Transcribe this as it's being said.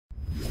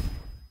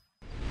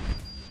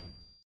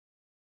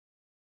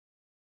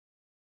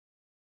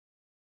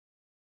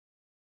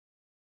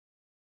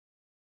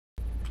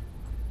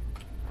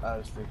I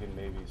was thinking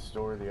maybe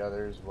store the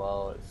others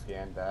while it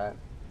scanned that,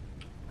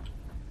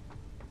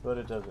 but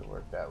it doesn't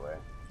work that way.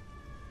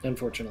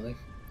 Unfortunately.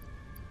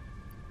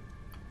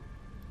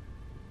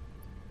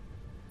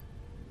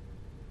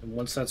 And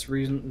once that's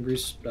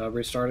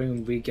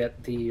restarting, we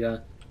get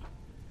the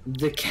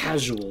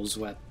casuals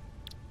weapon,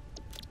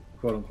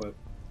 quote unquote.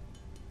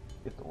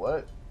 Get the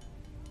what?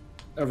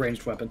 A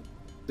ranged weapon,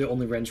 the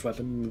only ranged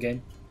weapon in the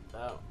game.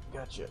 Oh,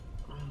 gotcha.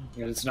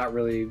 And it's not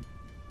really,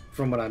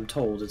 from what I'm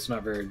told, it's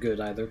not very good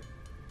either.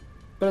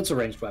 But it's a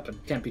ranged weapon.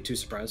 Can't be too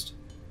surprised.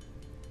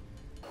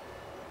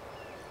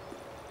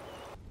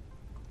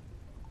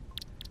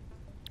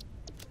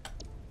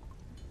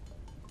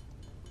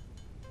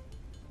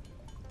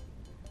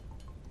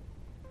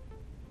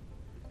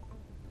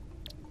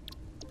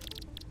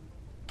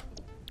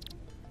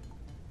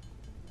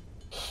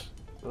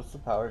 What's the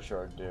power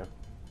shard do?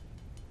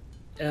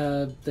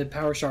 The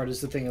power shard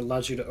is the thing that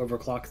allows you to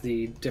overclock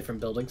the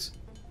different buildings.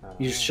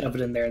 You just shove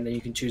it in there, and then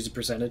you can choose a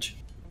percentage.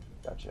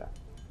 Gotcha.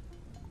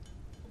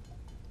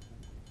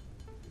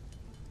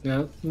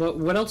 Yeah.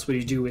 What else would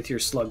you do with your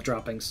slug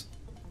droppings?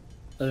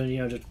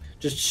 You know,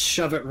 just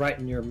shove it right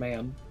in your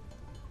man.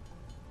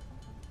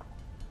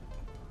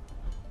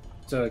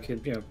 So it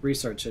could, you know,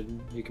 research it,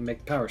 and you can make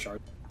the power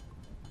shard.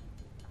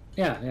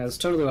 Yeah, that's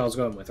totally what I was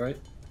going with, right?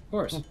 Of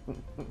course.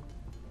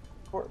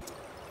 Of course.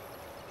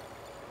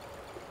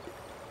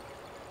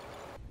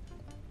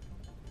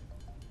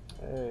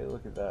 Hey,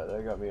 look at that.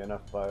 That got me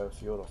enough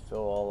biofuel to fill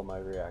all of my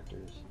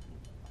reactors.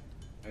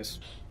 Nice.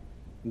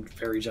 I'm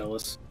very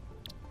jealous.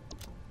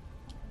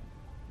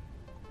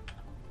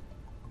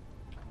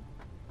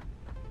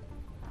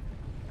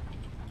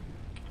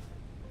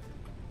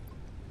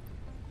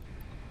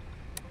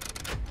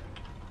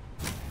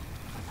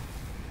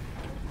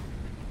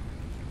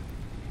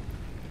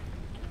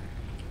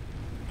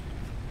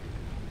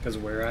 Because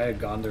where I had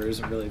gone, there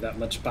isn't really that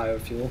much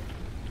biofuel.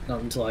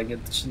 Not until I can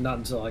get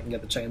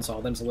the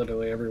chainsaw. Then it's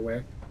literally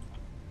everywhere.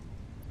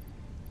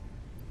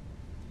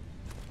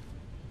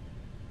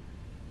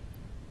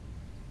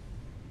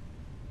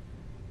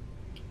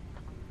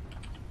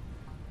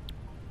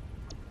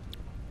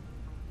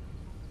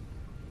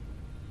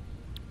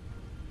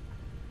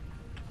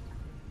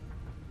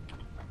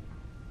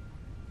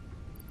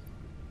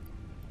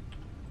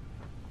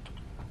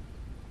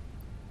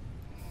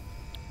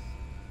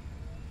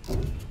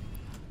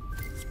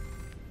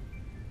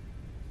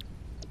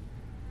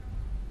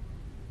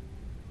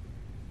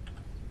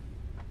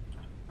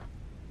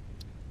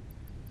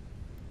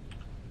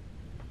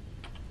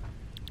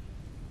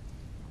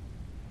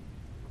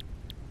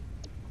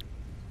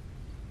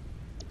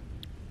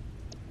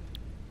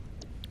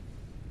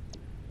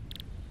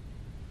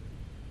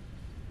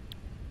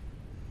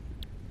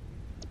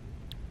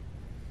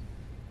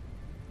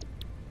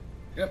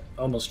 Yep,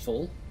 almost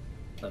full,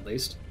 at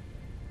least.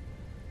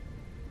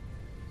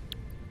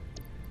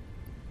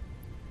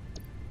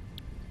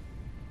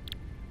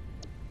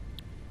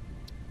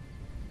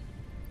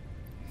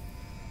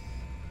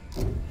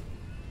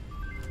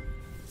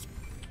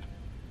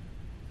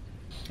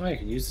 Oh, you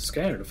can use the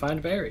scanner to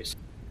find berries.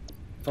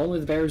 If only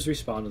the berries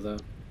respawned, though.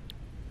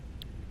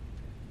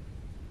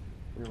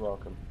 You're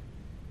welcome.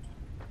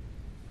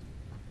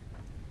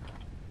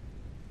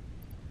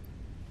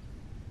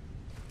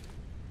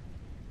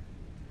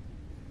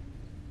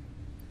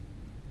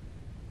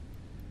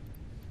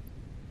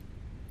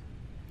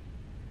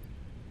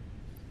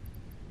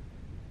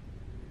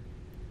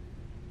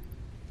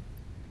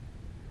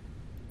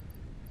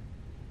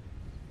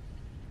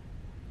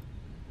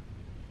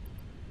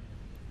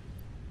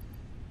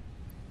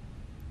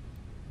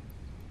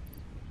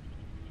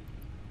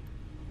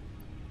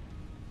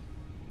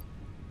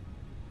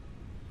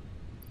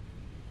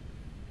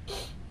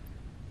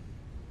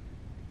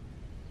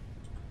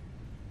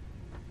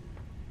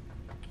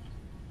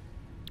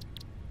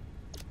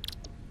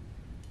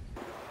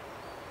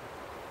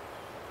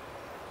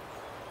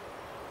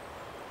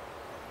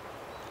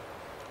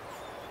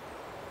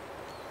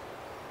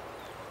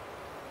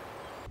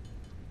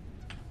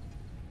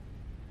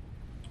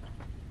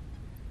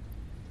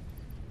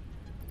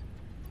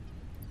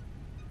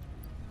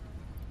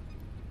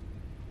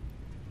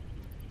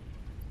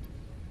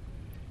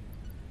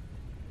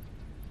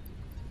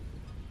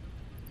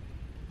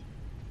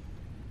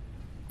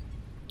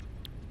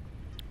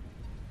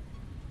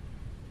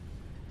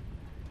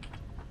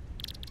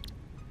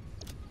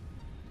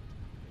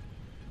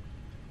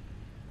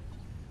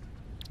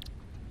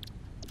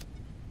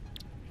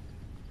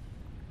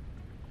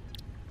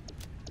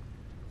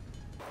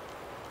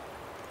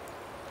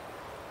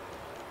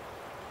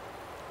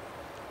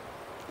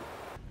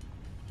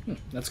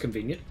 That's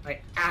convenient. I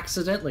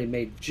accidentally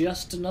made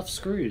just enough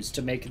screws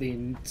to make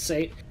the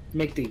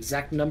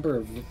exact number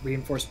of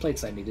reinforced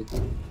plates I needed.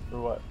 For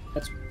what?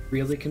 That's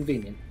really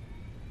convenient.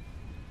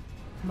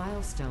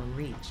 Milestone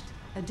reached.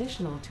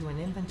 Additional to an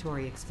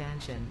inventory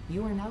expansion,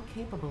 you are now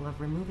capable of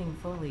removing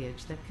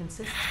foliage that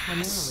consists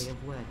primarily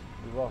of wood.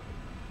 You're welcome.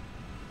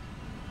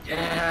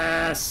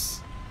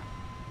 Yes!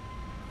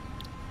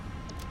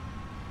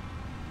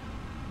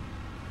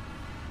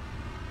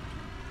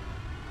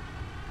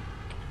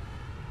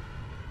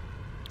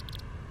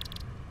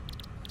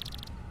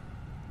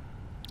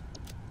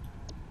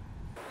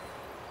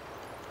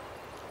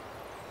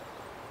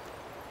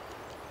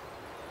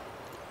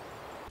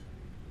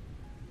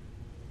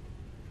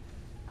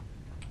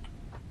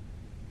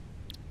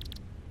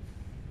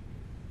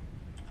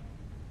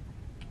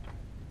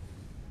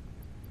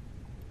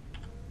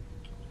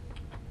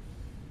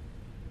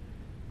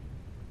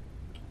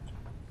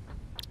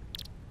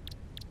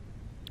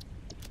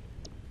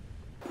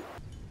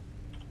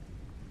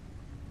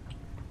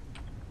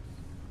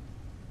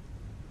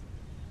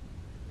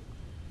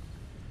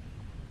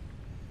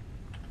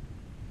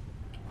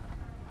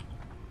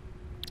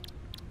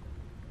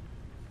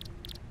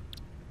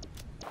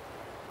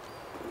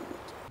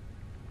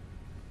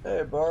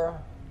 Okay,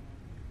 Bora.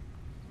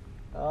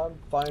 I'm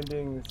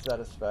finding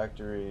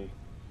satisfactory.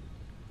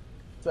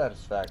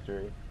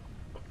 Satisfactory.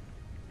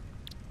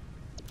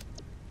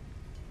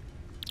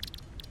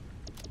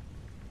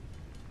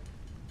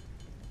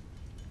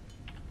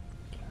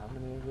 How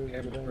many of those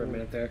Here did I for a need?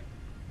 minute there.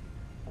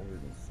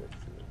 160.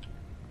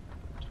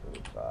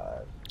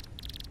 25.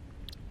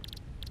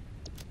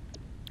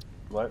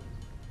 What?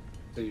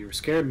 So you were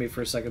scared me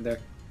for a second there.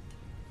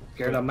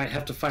 Scared I might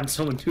have to find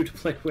someone new to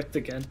play with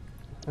again.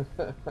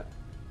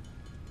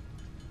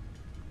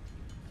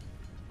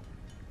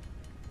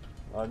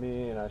 I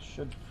mean, I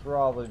should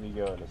probably be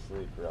going to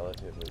sleep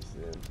relatively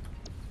soon.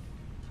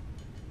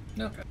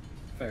 Okay,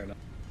 fair enough.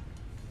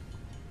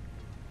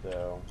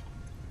 So,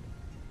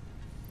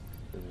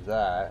 there's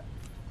that.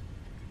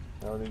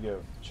 Now let me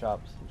go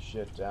chop some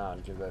shit down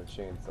because I have a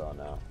chainsaw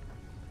now.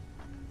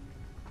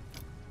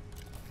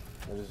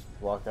 I just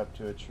walk up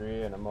to a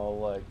tree and I'm all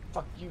like,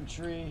 fuck you,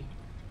 tree!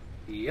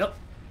 Yep.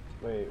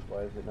 Wait,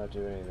 why is it not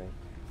doing anything?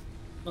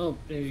 Oh,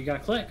 you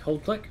gotta click.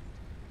 Hold click.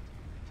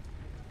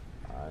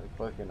 I'm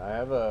clicking. I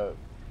have a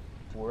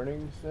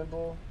warning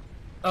symbol.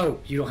 Oh,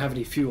 you don't have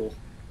any fuel.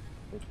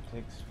 It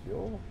takes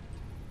fuel?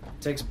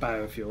 It takes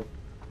biofuel.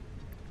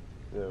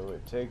 So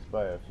it takes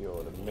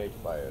biofuel to make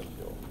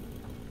biofuel.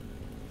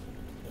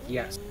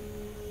 Yes.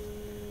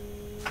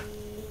 It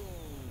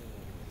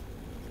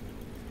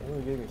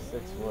only gave me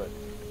 6 wood.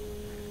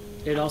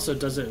 It also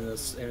does it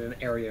in an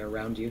area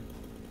around you.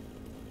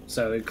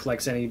 So it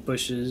collects any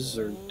bushes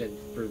or,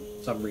 for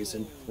some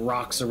reason,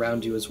 rocks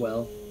around you as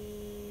well.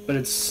 But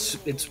it's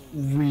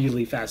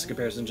really fast in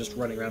comparison to just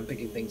running around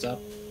picking things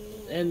up.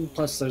 And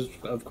plus there's,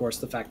 of course,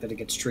 the fact that it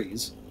gets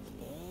trees.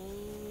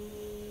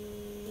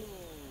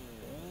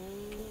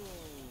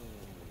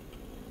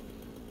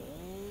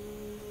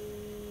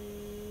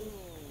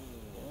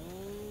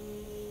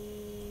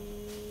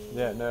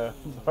 Yeah, no,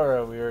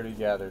 Bora, we already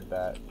gathered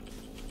that.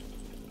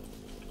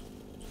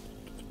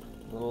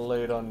 A little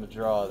late on the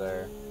draw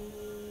there.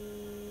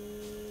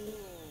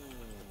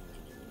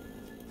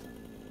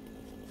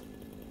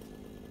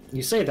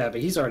 You say that,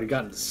 but he's already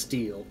gotten to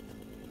steel.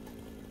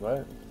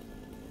 What?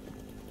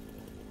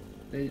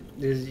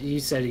 He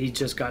said he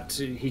just got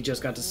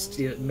to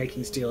steel,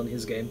 making steel in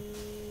his game.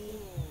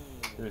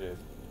 Who did?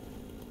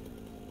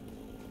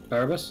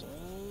 Barabbas?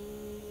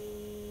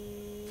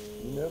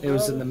 You know It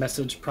was in Bora? the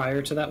message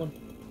prior to that one.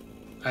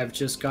 I've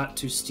just got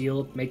to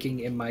steel making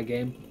in my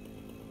game.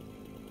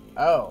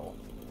 Oh.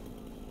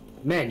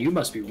 Man, you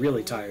must be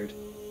really tired.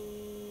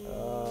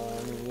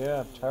 I mean,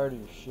 yeah, I'm tired of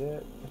your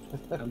shit.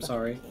 I'm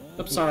sorry.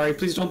 I'm sorry.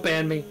 Please don't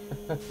ban me.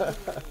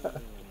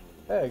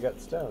 Hey, I got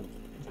stoned.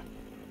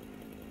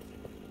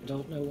 I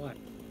don't know why.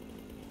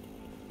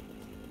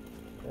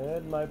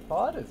 And my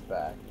pod is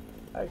back.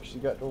 I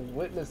actually got to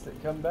witness it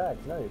come back.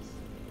 Nice.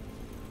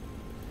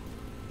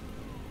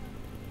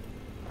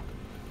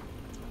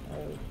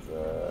 Let's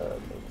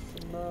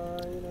make some,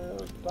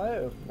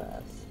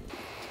 biomass.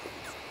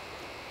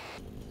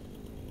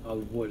 Oh,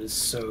 wood is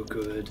so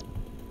good.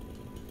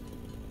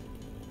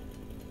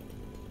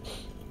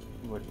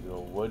 What, you a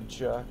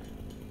woodchuck?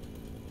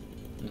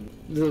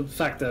 The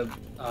fact that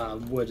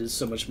wood is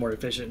so much more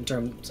efficient in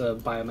terms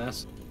of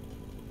biomass.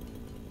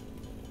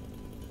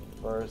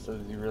 Laura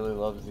says he really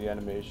loves the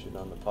animation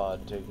on the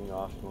pod taking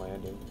off and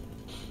landing.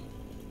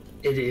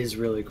 It is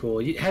really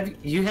cool. You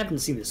haven't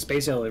seen the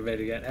space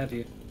elevator yet, have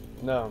you?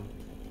 No.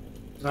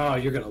 Oh,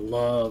 you're gonna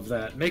love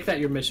that. Make that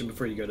your mission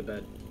before you go to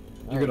bed.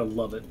 You're No. gonna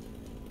love it.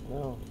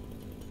 No.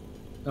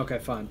 Okay,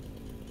 fine.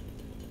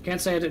 Can't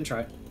say I didn't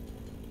try.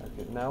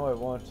 Okay, now I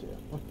want to.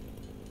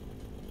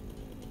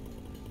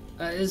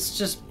 It's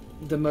just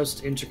the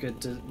most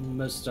intricate,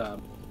 most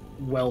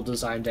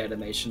well-designed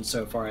animation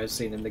so far I've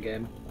seen in the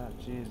game. Ah,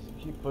 jeez, you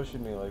keep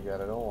pushing me like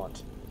that. I don't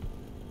want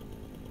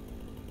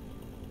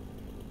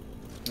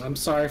to. I'm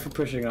sorry for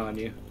pushing on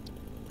you.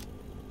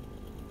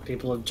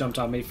 People have jumped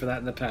on me for that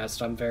in the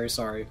past. I'm very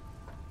sorry.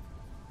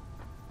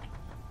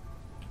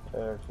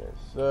 Okay,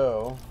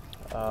 so,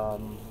 what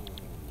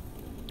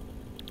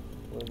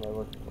am I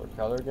looking for?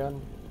 Color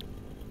gun?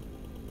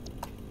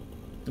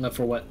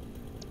 For what?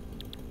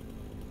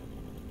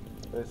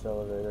 Space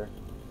elevator.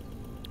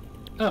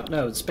 Oh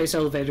no, space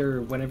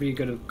elevator. Whenever you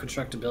go to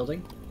construct a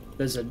building,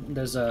 there's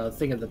a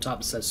thing at the top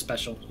that says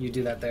special. You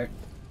do that there.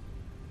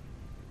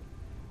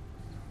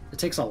 It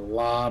takes a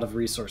lot of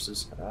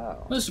resources,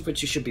 Oh. most of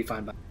which you should be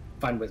fine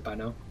with by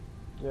now.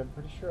 Yeah, I'm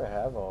pretty sure I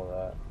have all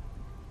that.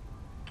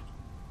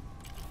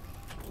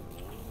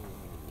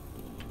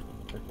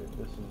 Okay,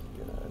 this is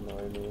gonna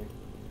annoy me.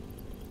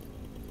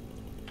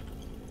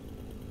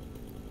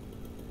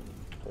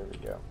 There we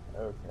go.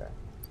 Okay.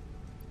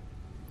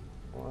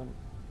 1,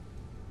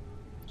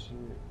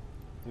 2,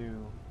 3.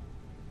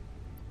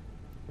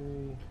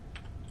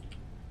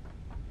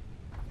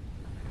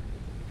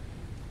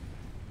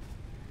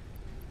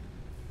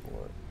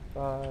 4,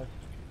 5.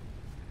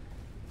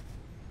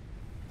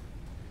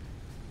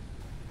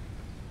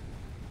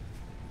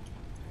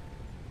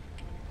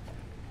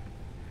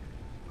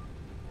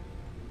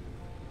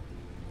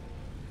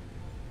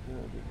 Yeah,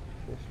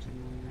 50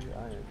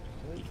 iron.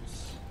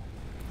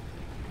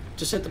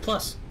 Just hit the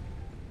plus.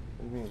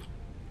 What do you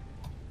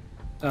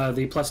mean?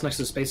 The plus next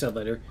to the space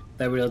elevator.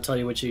 That will tell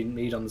you what you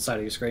need on the side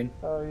of your screen.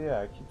 Oh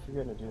yeah, I keep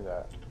forgetting to do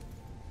that.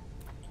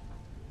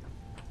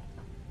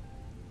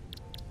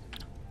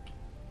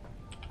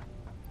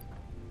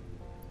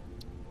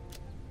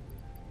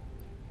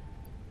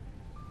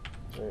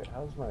 Wait,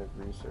 how's my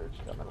research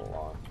coming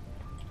along?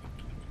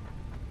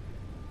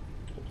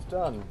 It's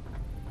done.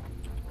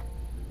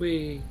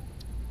 We.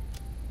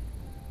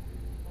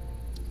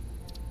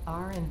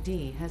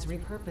 R&D has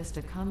repurposed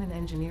a common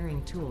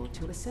engineering tool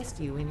to assist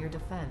you in your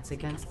defense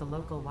against the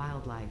local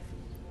wildlife.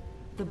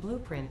 The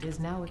blueprint is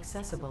now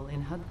accessible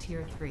in Hub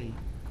Tier 3.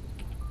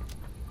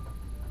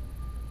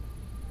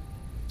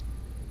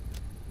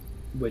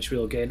 Which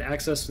we'll gain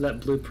access to that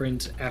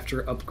blueprint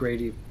after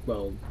upgrading,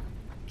 well,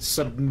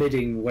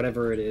 submitting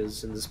whatever it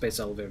is in the space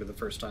elevator the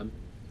first time.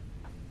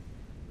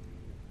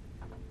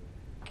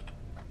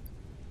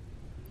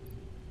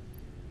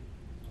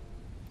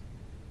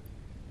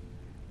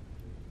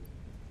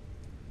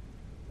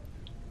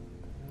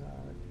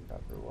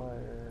 Copper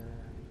wire.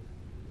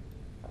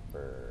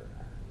 Copper.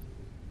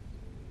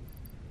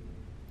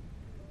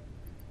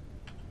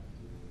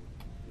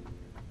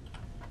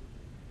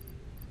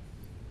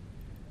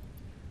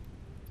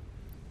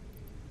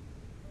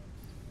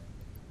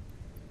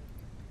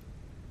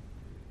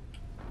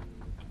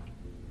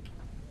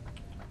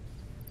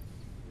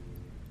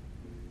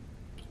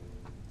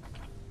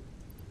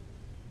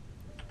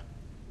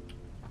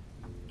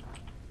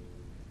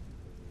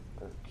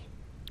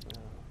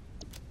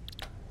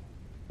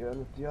 Done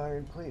with the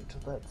iron plate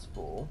till that's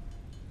full.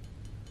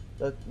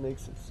 That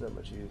makes it so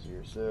much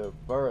easier. So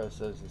Burra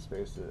says the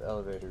space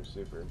elevator is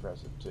super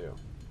impressive too.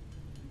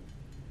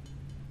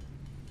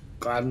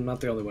 I'm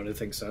not the only one who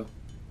thinks so.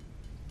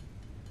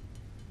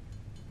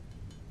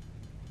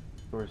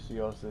 Of course, he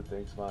also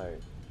thinks my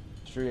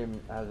stream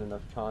has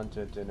enough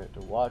content in it to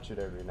watch it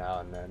every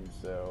now and then,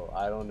 so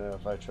I don't know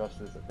if I trust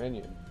his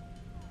opinion.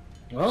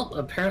 Well,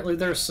 apparently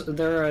there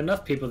are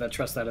enough people that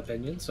trust that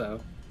opinion, so...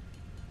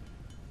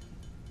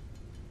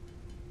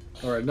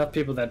 Or enough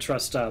people that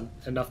trust,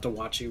 enough to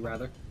watch you,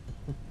 rather.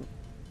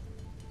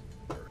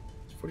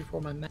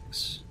 44 my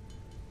max.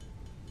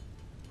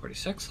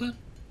 46 then?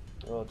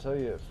 Well, I'll tell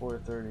you at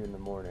 4:30 in the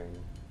morning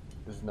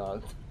is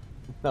not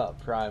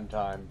prime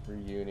time for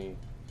uni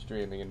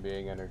streaming and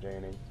being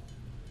entertaining.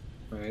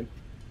 Right.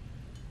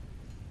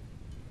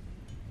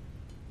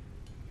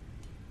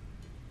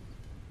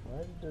 Why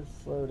did this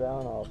slow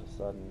down all of a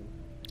sudden?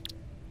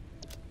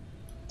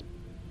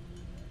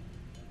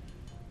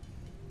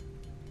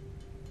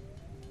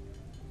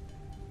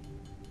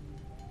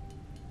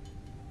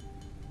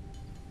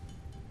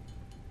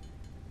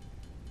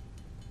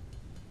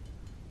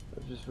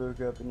 I just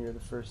woke up and you're the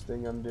first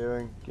thing I'm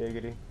doing,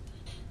 giggity.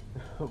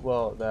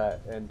 Well,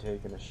 that and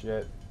taking a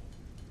shit.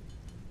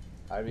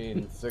 I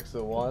mean, 6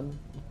 of 1.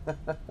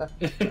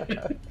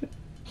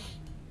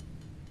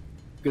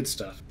 Good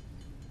stuff.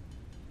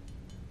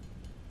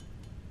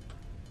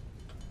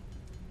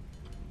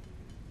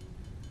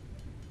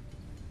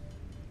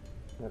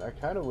 And I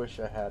kind of wish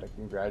I had a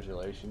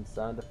congratulations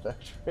sound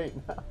effect right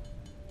now.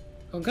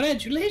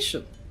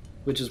 Congratulations!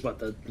 Which is what,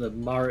 the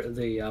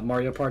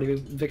Mario Party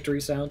victory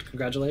sound?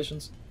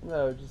 Congratulations?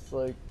 No, just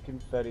like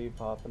confetti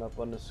popping up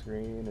on the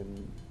screen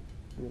and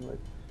being like,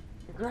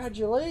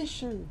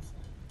 congratulations!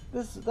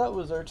 That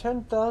was our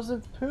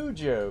 10,000th poo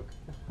joke!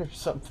 Or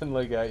something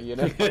like that, you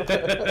know?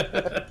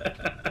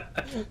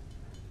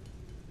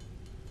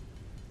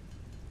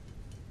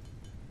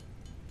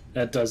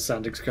 That does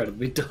sound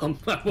incredibly dumb,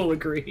 I will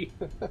agree.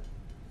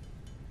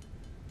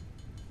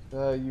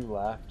 You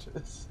laughed.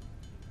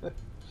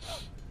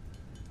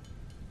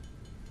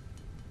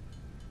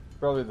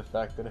 Probably the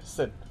fact that I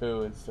said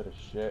poo instead of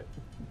shit.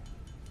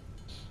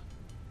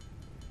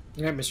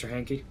 Alright, Mr.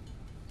 Hanky.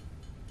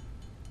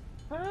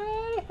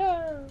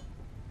 Hi-ho!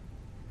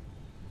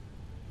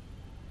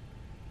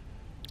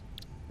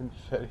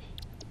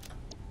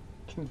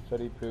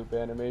 Confetti poop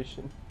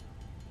animation.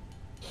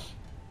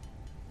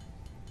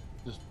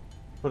 Just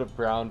put a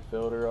brown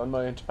filter on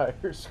my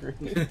entire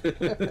screen.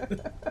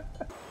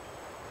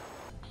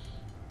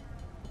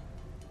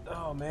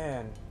 Oh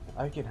man,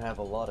 I can have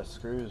a lot of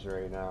screws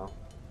right now.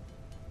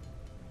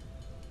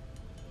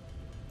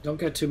 Don't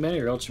get too many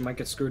or else you might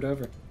get screwed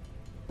over.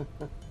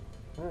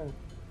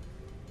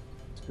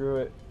 Screw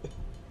it.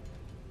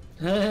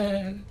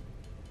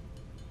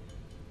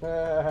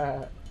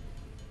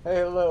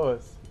 Hey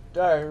Lois,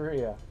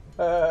 diarrhea.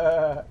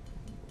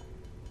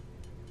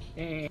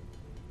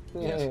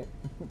 Yes.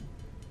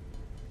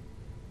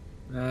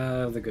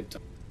 The good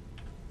times.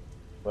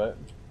 What?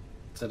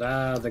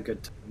 Ta-da, the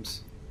good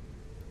times.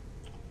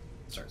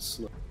 Start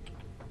slow.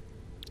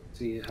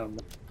 See how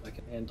much I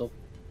can handle.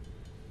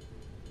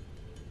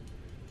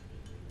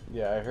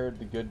 Yeah, I heard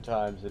the good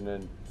times and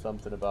then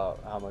something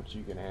about how much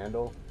you can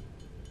handle.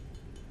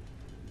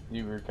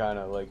 You were kind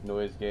of like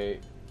noise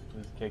gate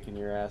was kicking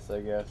your ass,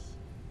 I guess.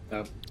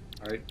 Oh,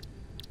 alright.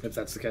 If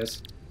that's the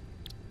case.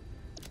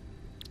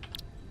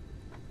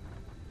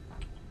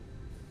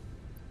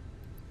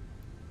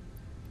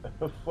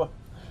 What?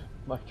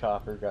 My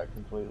copper got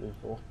completely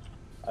full.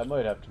 I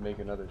might have to make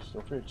another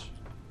storage.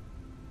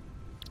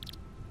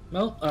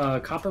 Well,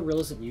 copper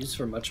really isn't used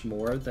for much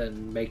more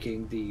than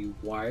making the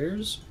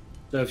wires.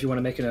 So if you want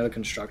to make another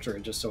constructor,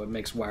 just so it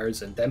makes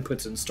wires and then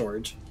puts in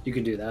storage, you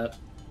can do that.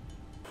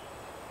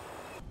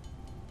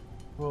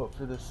 Well,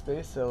 for the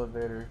space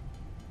elevator,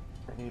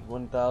 I need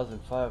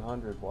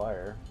 1,500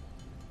 wire.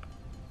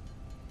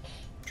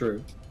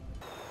 True.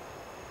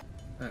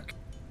 Okay.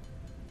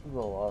 This is a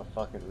lot of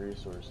fucking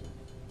resources.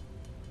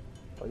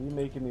 Why are you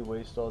making me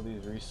waste all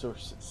these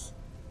resources?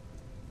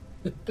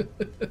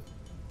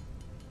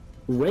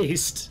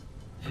 Waste?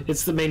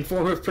 It's the main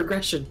form of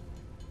progression.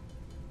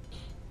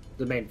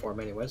 The main form,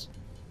 anyways.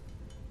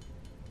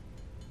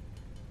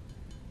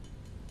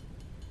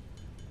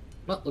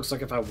 Well, looks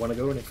like if I want to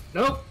go in...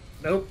 Nope!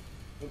 Nope!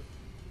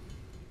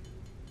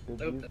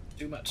 Nope, that's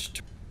too much.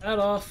 Turn that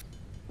off.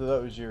 So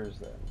that was yours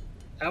then?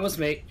 That was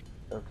me.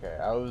 Okay,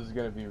 I was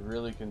gonna be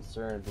really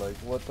concerned, like,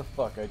 what the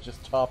fuck, I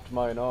just topped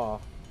mine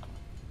off.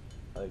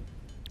 Like,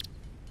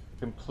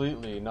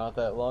 completely, not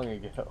that long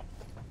ago.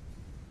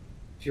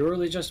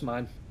 Purely just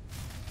mine.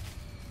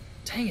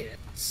 Dang it,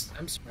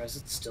 I'm surprised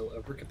it's still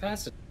over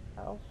capacity.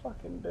 How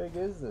fucking big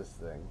is this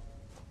thing?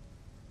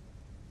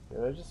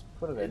 Did I just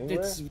put it anywhere?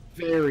 It's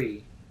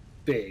very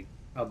big,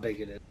 how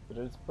big it is. Did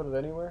I just put it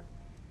anywhere?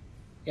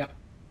 Yeah,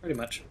 pretty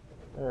much.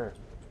 There.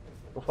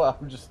 Well,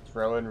 I'm just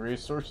throwing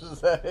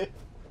resources at it.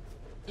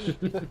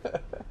 You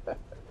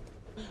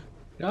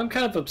know, I'm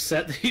kind of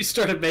upset that you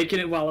started making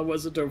it while I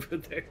wasn't over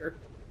there.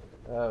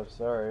 Oh,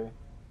 sorry.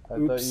 I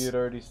Oops. thought you'd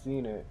already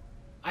seen it.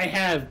 I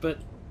have, but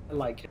I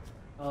like it.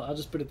 I'll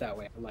just put it that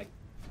way. I like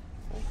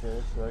it.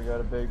 Okay, so I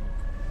got a big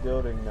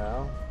building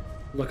now.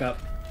 Look up.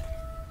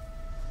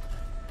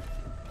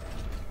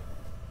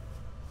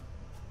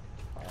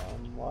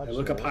 I'm watching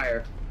Look up it.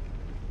 higher.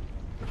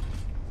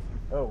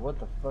 Oh, what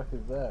the fuck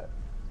is that?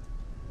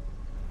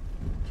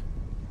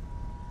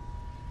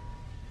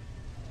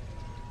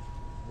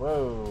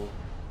 Whoa.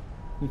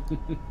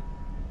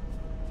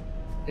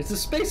 It's a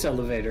space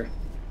elevator.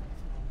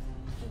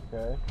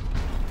 Okay.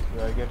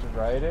 Do I get to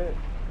ride it?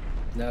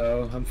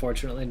 No,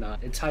 unfortunately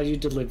not. It's how you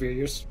deliver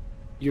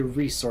your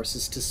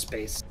resources to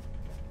space,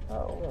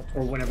 Oh,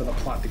 or whenever the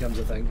plot becomes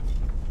a thing.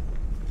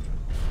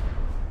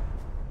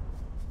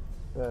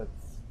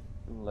 that's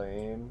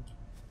lame.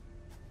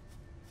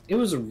 It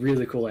was a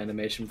really cool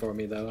animation for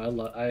me, though.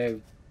 I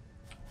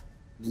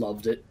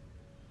loved it.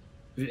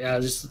 I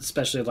just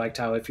especially liked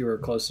how if you were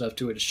close enough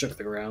to it, it shook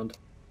the ground.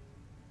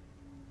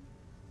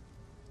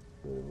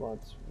 It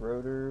wants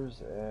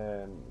rotors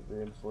and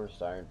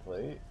reinforced iron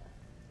plate.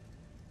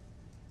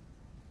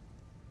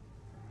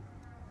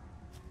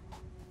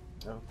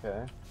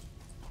 Okay.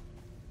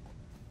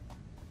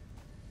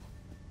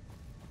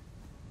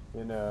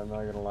 You know, I'm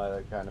not gonna lie,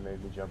 that kind of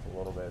made me jump a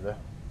little bit, though.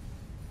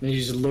 And you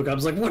just look up, I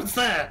was like, what's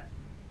that?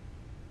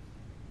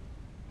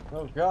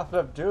 Oh god,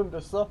 I'm doomed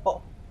to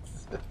salt!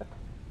 I've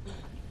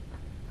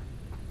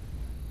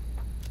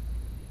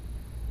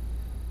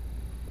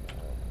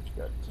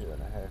got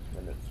 2.5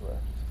 minutes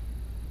left.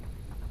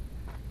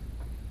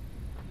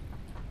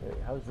 Hey,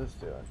 how's this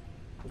doing?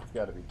 It's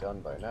gotta be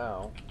done by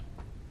now.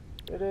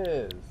 It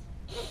is!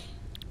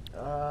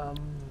 Fuck,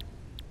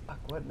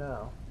 what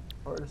now?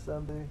 Part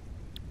assembly?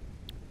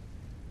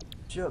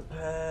 Jump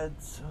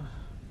pads.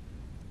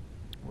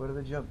 What are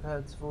the jump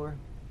pads for?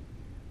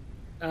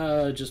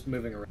 Just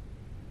moving around.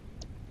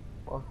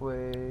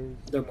 Walkways.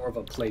 They're more of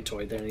a play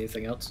toy than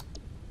anything else.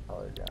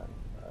 Polygon.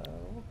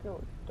 We'll go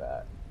with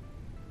that.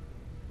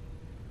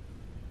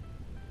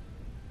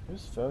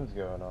 Whose phone's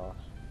going off?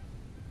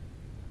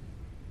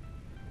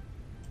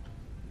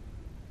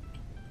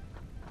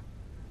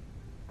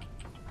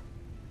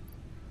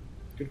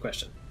 Good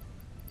question.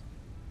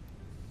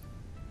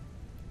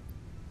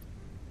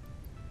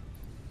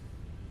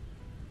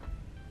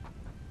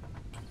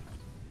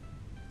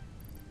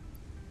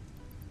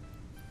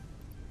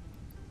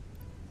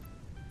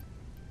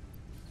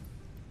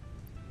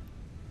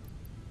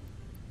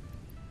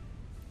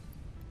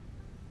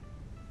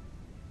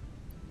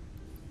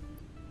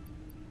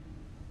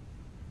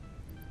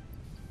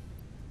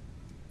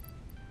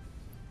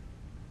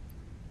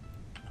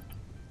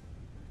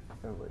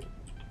 Oh wait.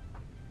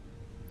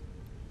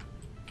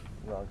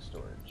 Log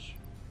storage.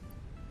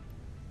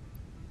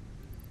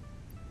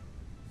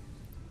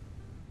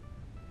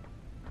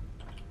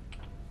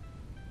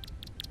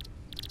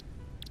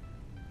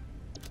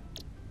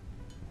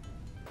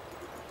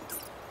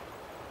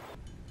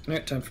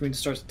 Alright, time for me to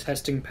start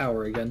testing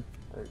power again.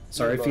 Alright,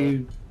 Sorry if Snowball.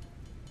 you,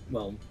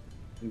 well,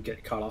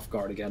 get caught off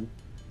guard again.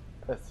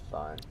 That's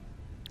fine.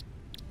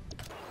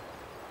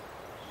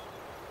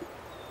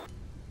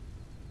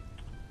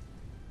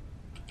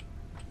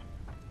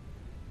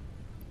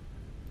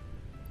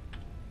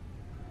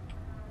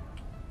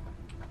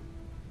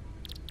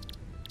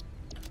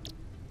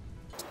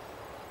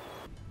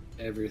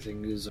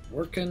 Everything is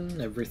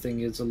working, everything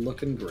is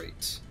looking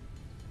great.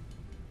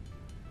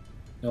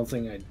 The only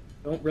thing I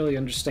don't really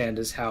understand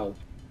is how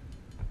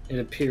it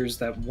appears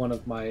that one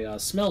of my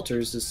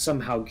smelters is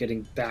somehow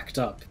getting backed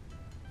up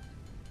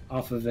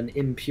off of an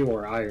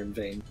impure iron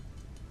vein.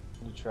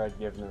 You tried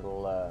giving it a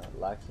little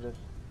laxative?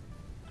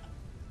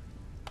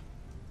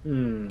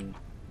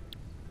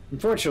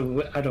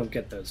 Unfortunately, I don't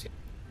get those yet.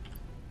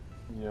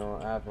 You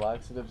don't have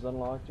laxatives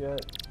unlocked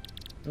yet?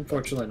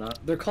 Unfortunately not.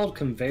 They're called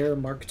Conveyor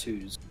Mark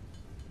IIs.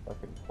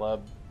 Fucking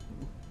pleb.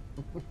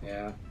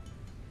 Yeah.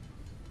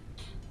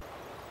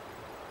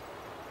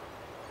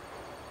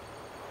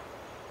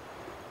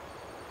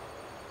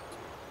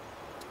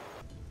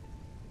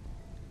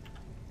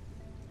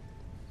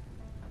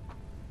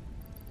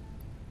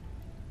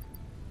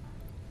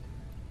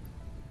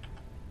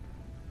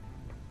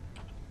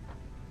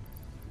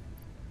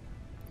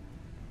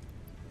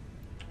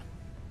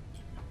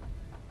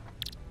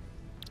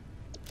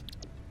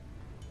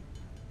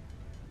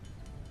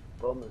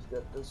 Almost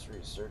got this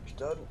research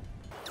done.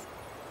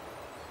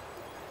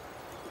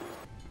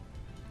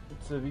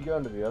 So have you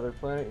gone to the other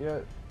planet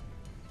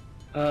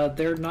yet?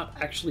 They're not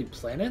actually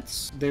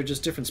planets. They're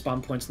just different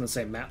spawn points in the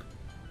same map.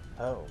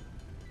 Oh.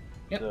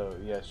 Yep. So,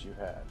 yes, you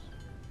have.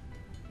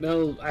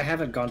 No, I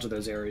haven't gone to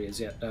those areas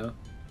yet, no.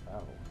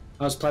 Oh.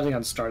 I was planning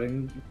on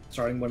starting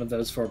one of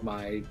those for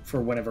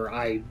whenever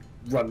I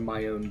run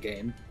my own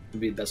game,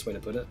 would be the best way to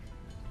put it.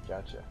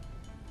 Gotcha.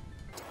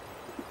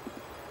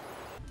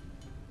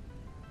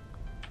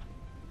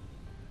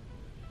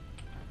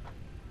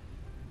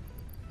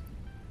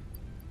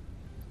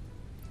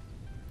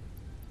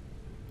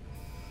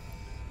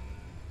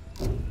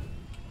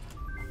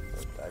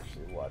 Let's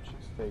actually watch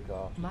these take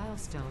off.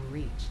 Milestone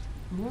reached.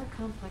 More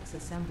complex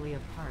assembly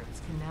of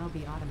parts can now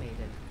be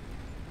automated.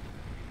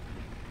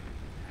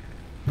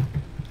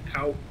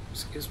 Ow.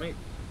 Excuse me.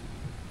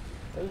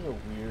 That is a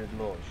weird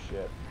little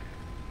ship.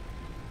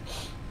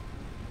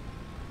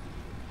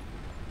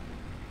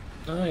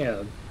 Oh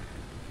yeah.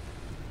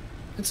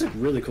 It's a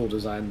really cool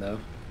design though.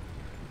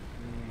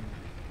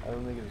 I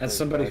don't think it's As very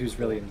somebody who's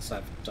practical. really into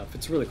sci-fi stuff,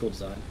 it's a really cool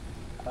design.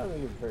 I don't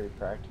think it's very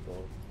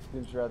practical. It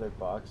seems rather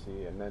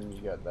boxy, and then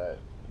you got that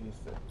piece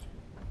that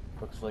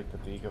looks like the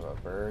beak of a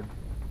bird.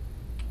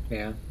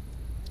 Yeah.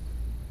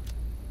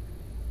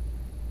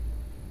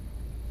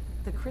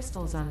 The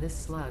crystals on this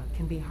slug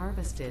can be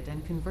harvested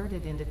and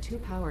converted into 2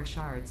 power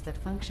shards that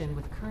function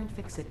with current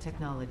Fixit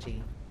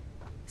technology.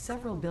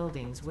 Several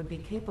buildings would be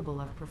capable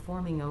of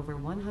performing over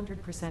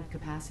 100%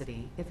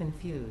 capacity if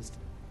infused.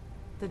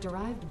 The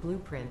derived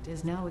blueprint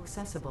is now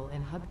accessible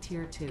in Hub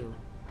Tier 2.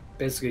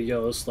 Basically,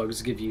 yellow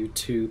slugs give you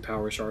 2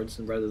 power shards,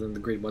 and rather than the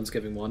green ones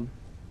giving 1.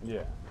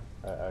 Yeah,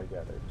 I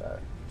gathered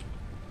that.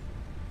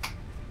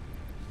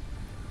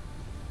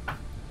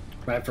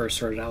 When I first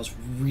heard it, I was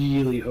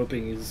really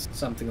hoping it's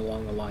something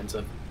along the lines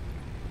of,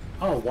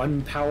 oh,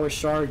 1 power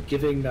shard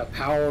giving the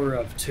power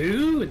of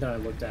 2? And then I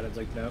looked at it, it's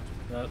like, nope,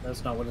 no,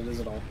 that's not what it is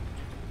at all.